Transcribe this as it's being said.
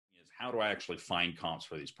how do I actually find comps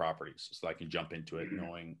for these properties so I can jump into it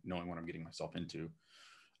knowing what I'm getting myself into.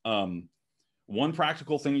 One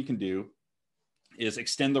practical thing you can do is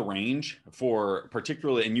extend the range for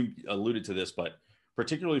particularly, and you alluded to this, but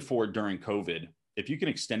particularly for during COVID, if you can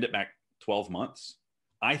extend it back 12 months,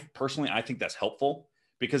 I think that's helpful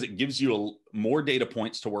because it gives you more data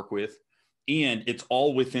points to work with, and it's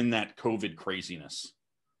all within that COVID craziness.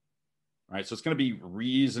 Right. So it's going to be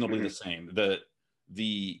reasonably the same.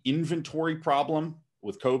 The inventory problem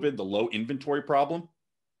with COVID, the low inventory problem,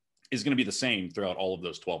 is going to be the same throughout all of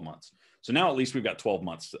those 12 months. So now at least we've got 12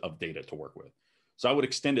 months of data to work with. So I would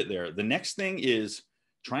extend it there. The next thing is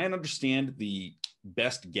try and understand the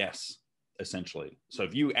best guess, essentially. So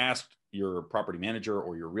if you asked your property manager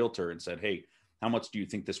or your realtor and said, hey, how much do you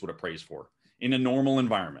think this would appraise for? In a normal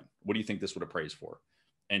environment, what do you think this would appraise for?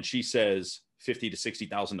 And she says $50,000 to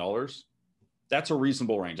 $60,000. That's a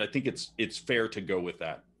reasonable range. I think it's fair to go with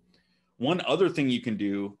that. One other thing you can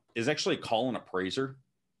do is actually call an appraiser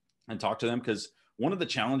and talk to them, because one of the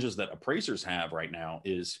challenges that appraisers have right now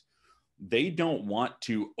is they don't want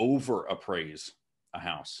to over appraise a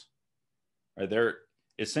house. Right?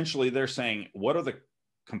 They're saying, what are the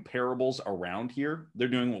comparables around here? They're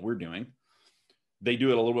doing what we're doing. They do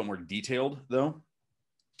it a little bit more detailed though,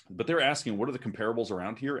 but they're asking, what are the comparables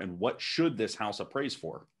around here and what should this house appraise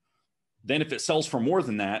for? Then if it sells for more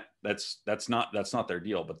than that, that's not their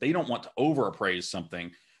deal. But they don't want to over appraise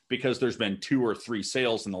something because there's been 2 or 3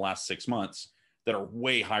 sales in the last 6 months that are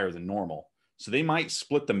way higher than normal. So they might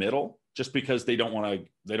split the middle just because they don't want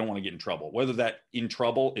to get in trouble. Whether that in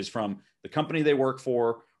trouble is from the company they work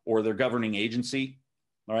for or their governing agency,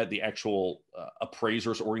 all right, the actual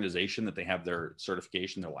appraisers organization that they have their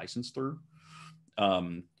certification, their license through.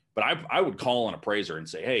 But I would call an appraiser and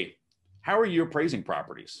say, hey, how are you appraising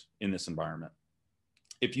properties in this environment?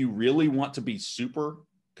 If you really want to be super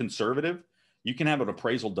conservative, you can have an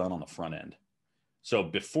appraisal done on the front end. So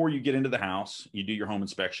before you get into the house, you do your home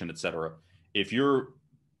inspection, et cetera. If your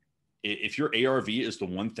ARV is the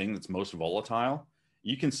one thing that's most volatile,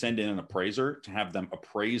 you can send in an appraiser to have them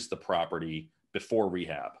appraise the property before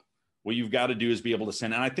rehab. What you've got to do is be able to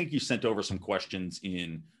send, and I think you sent over some questions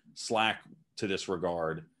in Slack to this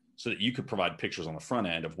regard, so that you could provide pictures on the front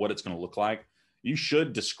end of what it's going to look like. You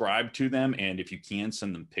should describe to them, and if you can,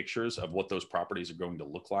 send them pictures of what those properties are going to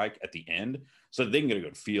look like at the end so that they can get a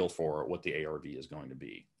good feel for what the ARV is going to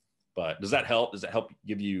be. But does that help? Does that help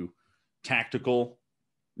give you tactical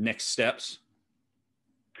next steps?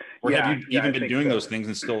 Or have you even been doing those things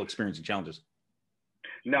and still experiencing challenges?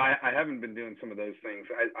 No, I haven't been doing some of those things.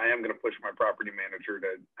 I am going to push my property manager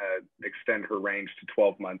to extend her range to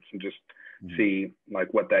 12 months and just see like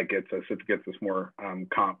what that gets us. It gets us more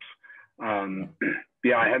comps.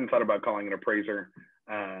 Yeah, I hadn't thought about calling an appraiser.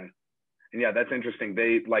 And yeah, that's interesting.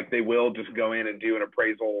 They will just go in and do an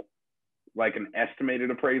appraisal, like an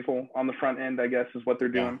estimated appraisal on the front end, I guess is what they're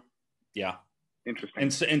doing. Yeah.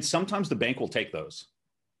 Interesting. And sometimes the bank will take those.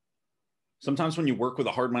 Sometimes when you work with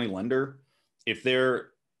a hard money lender, if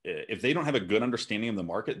they don't have a good understanding of the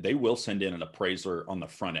market, they will send in an appraiser on the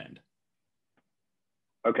front end.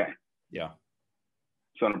 Okay. Yeah.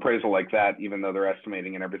 So an appraisal like that, even though they're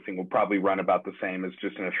estimating and everything, will probably run about the same as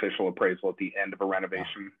just an official appraisal at the end of a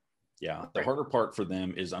renovation. Yeah. The harder part for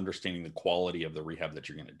them is understanding the quality of the rehab that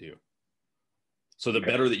you're going to do. So the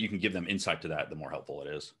better that you can give them insight to that, the more helpful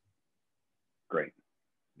it is. Great.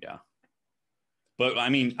 Yeah. But I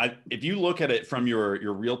mean, if you look at it from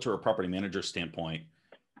your realtor or property manager standpoint,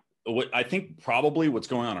 what I think probably what's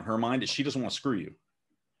going on in her mind is she doesn't want to screw you.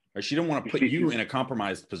 Or she didn't want to put you in a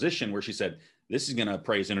compromised position where she said, this is going to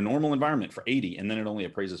appraise in a normal environment for 80, and then it only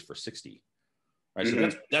appraises for 60. Right.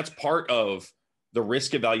 So that's part of the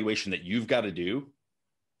risk evaluation that you've got to do.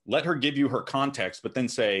 Let her give you her context, but then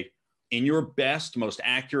say, in your best, most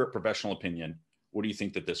accurate professional opinion, what do you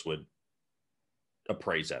think that this would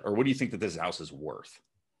appraise at? Or what do you think that this house is worth?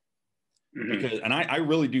 Because, and I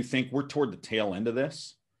really do think we're toward the tail end of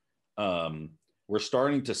this. We're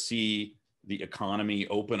starting to see the economy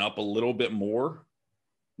open up a little bit more.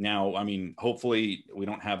 Now, I mean, hopefully we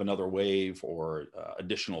don't have another wave or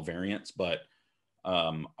additional variants, but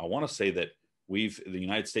I want to say that the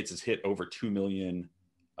United States has hit over 2 million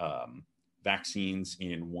vaccines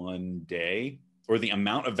in one day, or the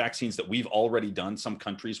amount of vaccines that we've already done. Some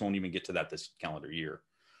countries won't even get to that this calendar year.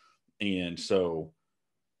 And so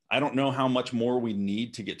I don't know how much more we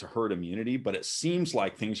need to get to herd immunity, but it seems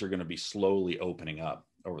like things are going to be slowly opening up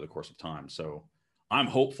over the course of time. So I'm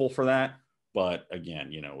hopeful for that. But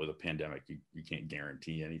again, with a pandemic, you can't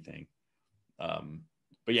guarantee anything.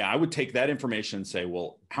 But yeah, I would take that information and say,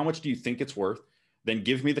 well, how much do you think it's worth? Then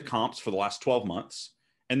give me the comps for the last 12 months.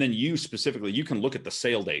 And then you specifically, you can look at the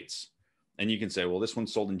sale dates and you can say, well, this one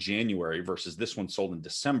sold in January versus this one sold in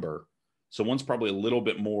December. So one's probably a little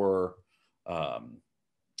bit more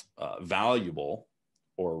valuable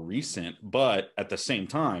or recent, but at the same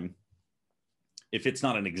time, if it's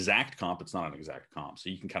not an exact comp, it's not an exact comp. So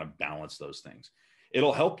you can kind of balance those things.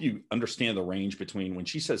 It'll help you understand the range between, when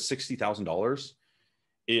she says $60,000,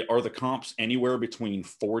 are the comps anywhere between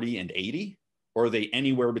 40 and 80, or are they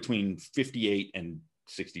anywhere between 58 and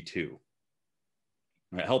 62?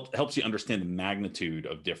 Right? Helps you understand the magnitude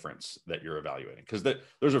of difference that you're evaluating, because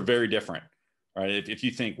those are very different, right? If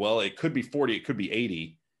you think, well, it could be 40, it could be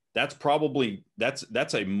 80, that's probably, that's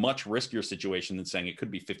a much riskier situation than saying it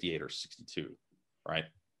could be 58 or 62, right?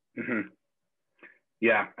 Mm-hmm.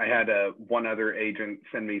 Yeah, I had one other agent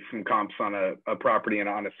send me some comps on a property, and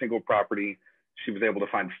on a single property, she was able to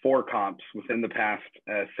find 4 comps within the past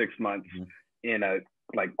 6 months in a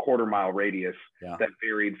like quarter-mile radius that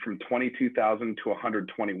varied from $22,000 to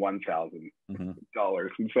 $121,000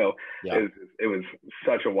 dollars, and so it was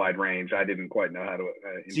such a wide range. I didn't quite know how to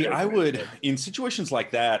see. I would, in situations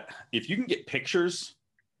like that, if you can get pictures,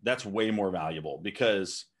 that's way more valuable,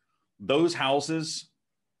 because those houses,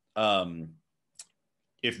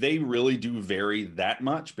 if they really do vary that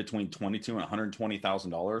much between $22,000 and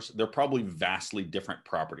 $120,000, they're probably vastly different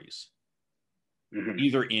properties.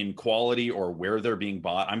 Either in quality or where they're being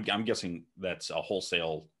bought. I'm guessing that's a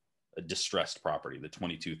wholesale distressed property, the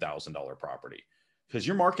 $22,000 property, because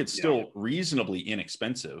your market's still reasonably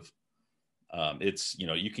inexpensive. It's, you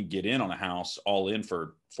know, you can get in on a house all in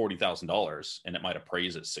for $40,000 and it might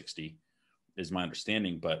appraise at 60, is my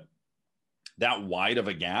understanding. But that wide of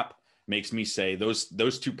a gap makes me say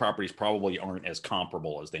those two properties probably aren't as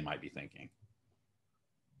comparable as they might be thinking.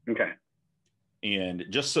 Okay. And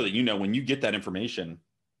just so that you know, when you get that information,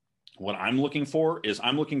 what I'm looking for is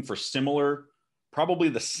I'm looking for similar, probably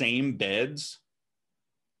the same beds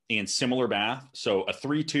and similar bath. So a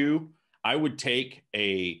 3-2, I would take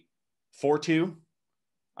a 4-2.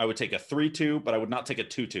 I would take a 3-2, but I would not take a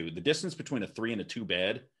 2-2. The distance between a 3 and a 2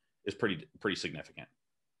 bed is pretty significant.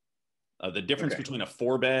 The difference between a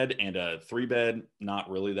 4 bed and a 3 bed, not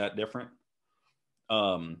really that different.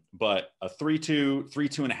 But a 3-2,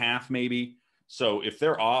 3.5 maybe. So if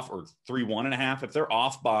they're off, or 3.1.5, if they're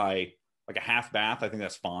off by like a half bath, I think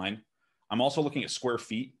that's fine. I'm also looking at square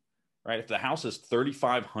feet, right? If the house is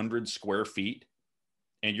 3,500 square feet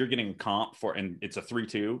and you're getting comp for, and it's a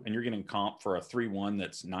 3-2, and you're getting comp for a 3-1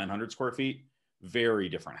 that's 900 square feet, very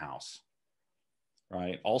different house,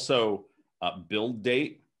 right? Also, build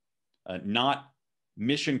date, not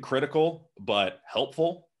mission critical, but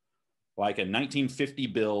helpful. Like a 1950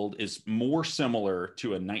 build is more similar to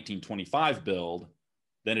a 1925 build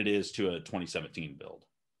than it is to a 2017 build.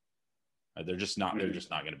 They're just not going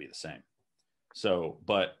to be the same. So,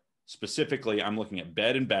 but specifically, I'm looking at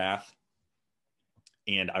bed and bath,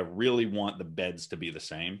 and I really want the beds to be the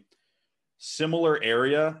same, similar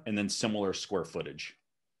area, and then similar square footage.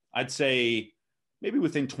 I'd say maybe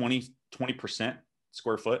within 20%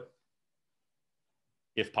 square foot,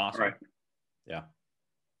 if possible. All right. Yeah.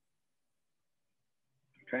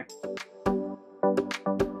 Okay.